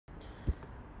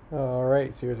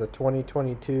Alright, so here's a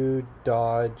 2022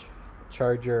 Dodge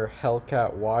Charger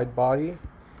Hellcat Widebody.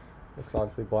 Looks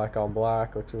obviously black on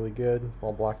black, looks really good,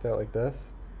 all blacked out like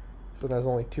this. This one has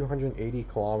only 280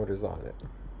 kilometers on it.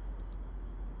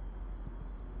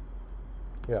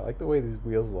 Yeah, I like the way these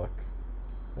wheels look.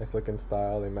 Nice looking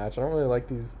style, they match. I don't really like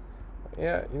these.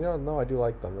 Yeah, no, I do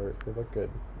like them. They look good.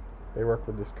 They work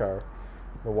with this car.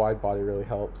 The wide body really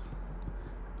helps.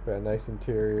 Got a nice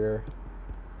interior.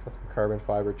 Got some carbon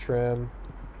fiber trim.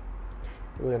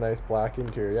 Really a nice black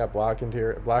interior. Yeah, black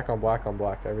interior. Black on black on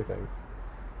black. Everything.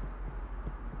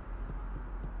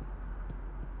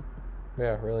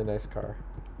 Yeah, really nice car.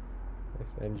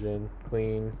 Nice engine.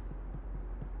 Clean.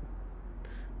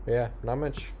 But yeah, not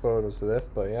much photos of this,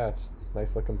 but yeah, it's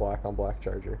nice looking black on black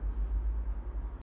Charger.